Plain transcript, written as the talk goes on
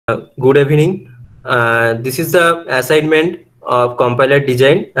Good evening. This is the assignment of compiler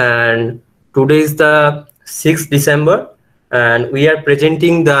design, and today is the 6th December, and we are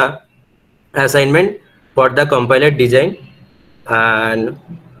presenting the assignment for the compiler design. And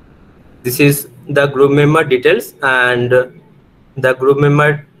this is the group member details, and the group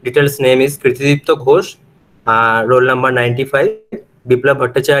member details name is Kritidipto Ghosh, roll number 95, Biplob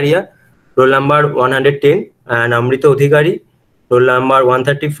Bhattacharya, roll number 110, and Amrito Adhikari, roll number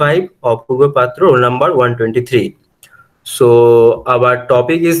 135, Apurbo Patra, roll number 123. So our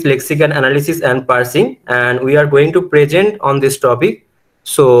topic is lexical analysis and parsing, and we are going to present on this topic.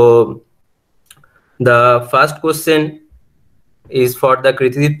 So the first question is for the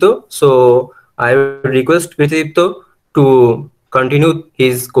Kritidipto. So I will request Kritidipto to continue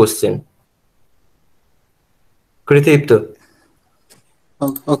his question. Kritidipto.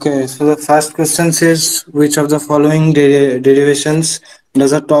 Okay, so the first question says, which of the following derivations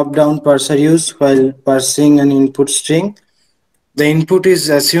does a top-down parser use while parsing an input string? The input is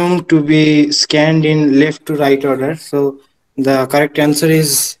assumed to be scanned in left to right order. So the correct answer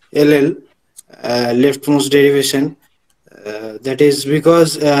is LL, leftmost derivation. That is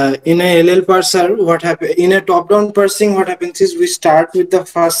because in a LL parser, in a top-down parsing, what happens is we start with the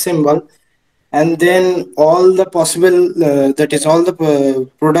first symbol, and then all the possible that is all the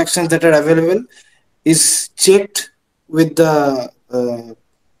productions that are available is checked with the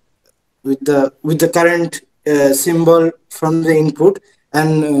current symbol from the input,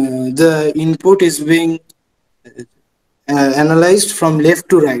 and the input is being analyzed from left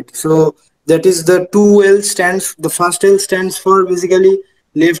to right. So that is the the first L stands for basically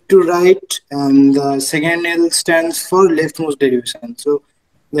left to right, and the second L stands for leftmost derivation. So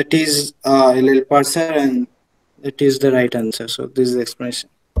that is LL parser, and that is the right answer. So this is the explanation.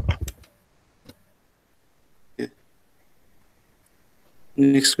 Okay.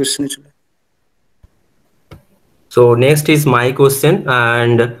 Next question. So next is my question,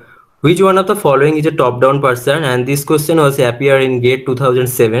 and which one of the following is a top-down parser? And this question was appear in GATE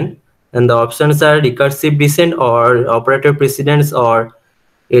 2007, and the options are recursive descent or operator precedence or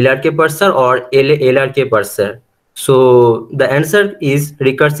LRK parser or LRK parser. So the answer is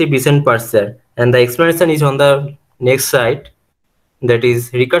recursive descent parser, and the explanation is on the next slide. That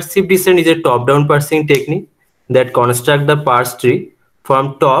is, recursive descent is a top-down parsing technique that constructs the parse tree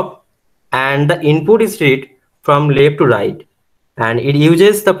from top, and the input is read from left to right, and it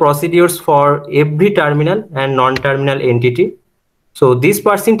uses the procedures for every terminal and non-terminal entity. So this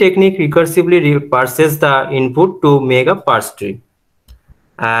parsing technique recursively parses the input to make a parse tree.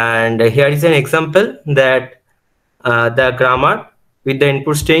 And here is an example that the grammar with the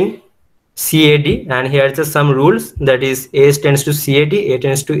input string CAD, and here are some rules, that is A tends to CAD, A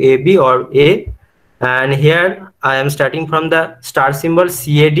tends to AB or A, and here I am starting from the star symbol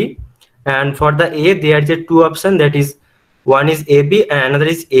CAD, and for the A there are two options, that is one is AB and another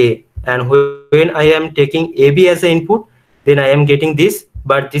is A, and when I am taking AB as an input, then I am getting this,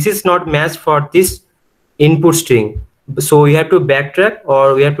 but this is not matched for this input string. So we have to backtrack,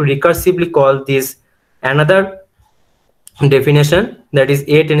 or we have to recursively call this another definition, that is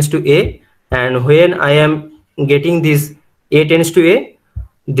A tends to A, and when I am getting this A tends to A,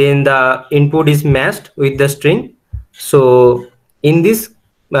 then the input is matched with the string. So in this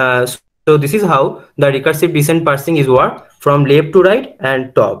so this is how the recursive descent parsing is work, from left to right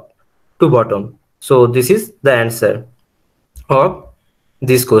and top to bottom. So this is the answer of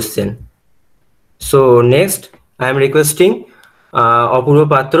this question. So next I am requesting Apurbo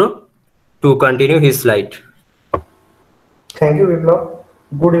Patra to continue his slide. Thank you, Biplob.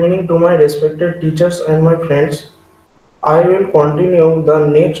 Good evening to my respected teachers and my friends. I will continue the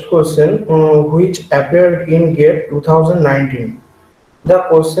next question, which appeared in GATE 2019. The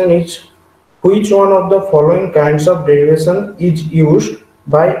question is, which one of the following kinds of derivation is used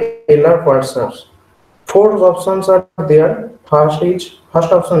by LR parsers? Four options are there. First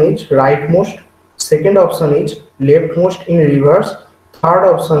option is rightmost, second option is leftmost in reverse, third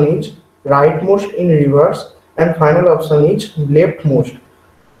option is rightmost in reverse, and final option is leftmost.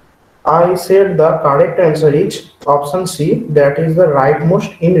 I said the correct answer is option C, that is the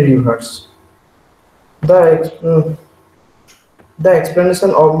rightmost in reverse. The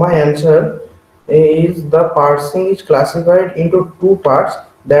explanation of my answer is the parsing is classified into two parts,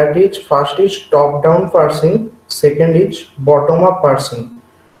 that is, first is top-down parsing, second is bottom-up parsing.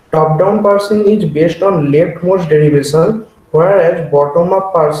 Top-down parsing is based on leftmost derivation, whereas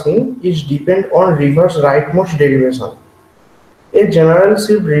bottom-up parsing is depend on reverse rightmost derivation. A general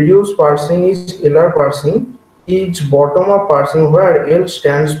shift reduced parsing is LR parsing, is bottom-up parsing, where L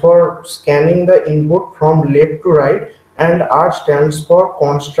stands for scanning the input from left to right and R stands for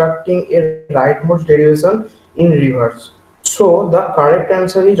constructing a rightmost derivation in reverse. So the correct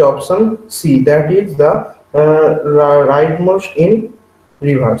answer is option C, that is the rightmost in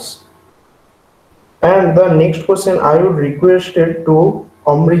reverse. And the next question I would request it to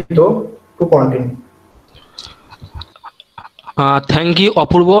Amrito to continue. Thank you,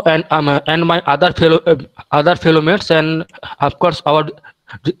 Apurbo, and my other fellow mates, and of course our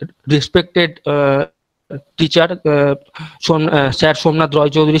respected teacher, Sir Somnath Roy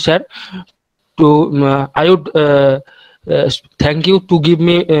Chaudhary sir. I would thank you to give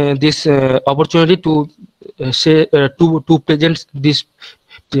me this opportunity to say to present this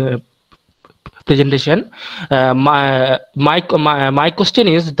uh, presentation. My question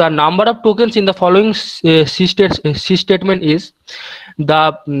is, the number of tokens in the following C statement is,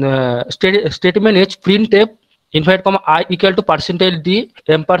 the statement is printf infinite comma I equal to percentage d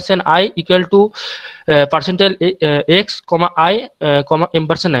ampersand I equal to percentage x comma I comma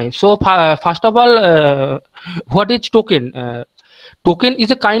ampersand I. So first of all, what is token? Token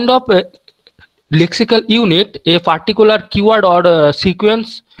is a kind of lexical unit, a particular keyword or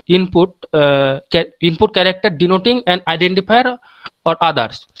sequence input input character denoting an identifier or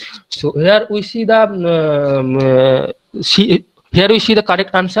others. So here we see the here we see the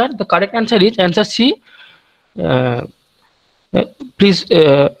correct answer. The correct answer is answer C. Uh, please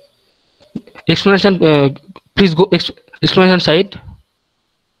explanation. Please go explanation side.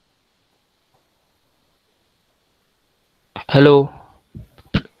 Hello.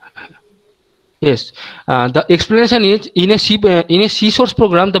 Yes, the explanation is, in a C source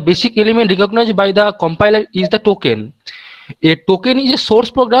program, the basic element recognized by the compiler is the token. A token is a source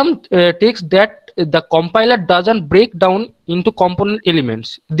program text that the compiler doesn't break down into component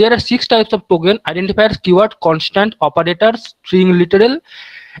elements. There are 6 types of token: identifiers, keyword, constant, operators, string literal,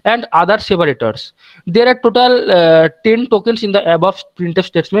 and other separators. There are total 10 tokens in the above printf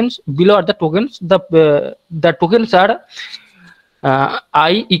statements. Below are the tokens. The tokens are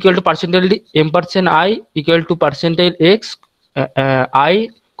I equal to percentage ampersand I equal to percentage x I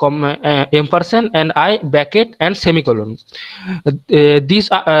comma ampersand and I bracket and semicolon. These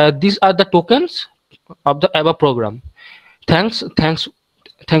are the tokens of the above program. Thank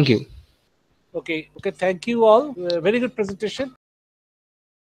you. Okay, thank you all. Very good presentation.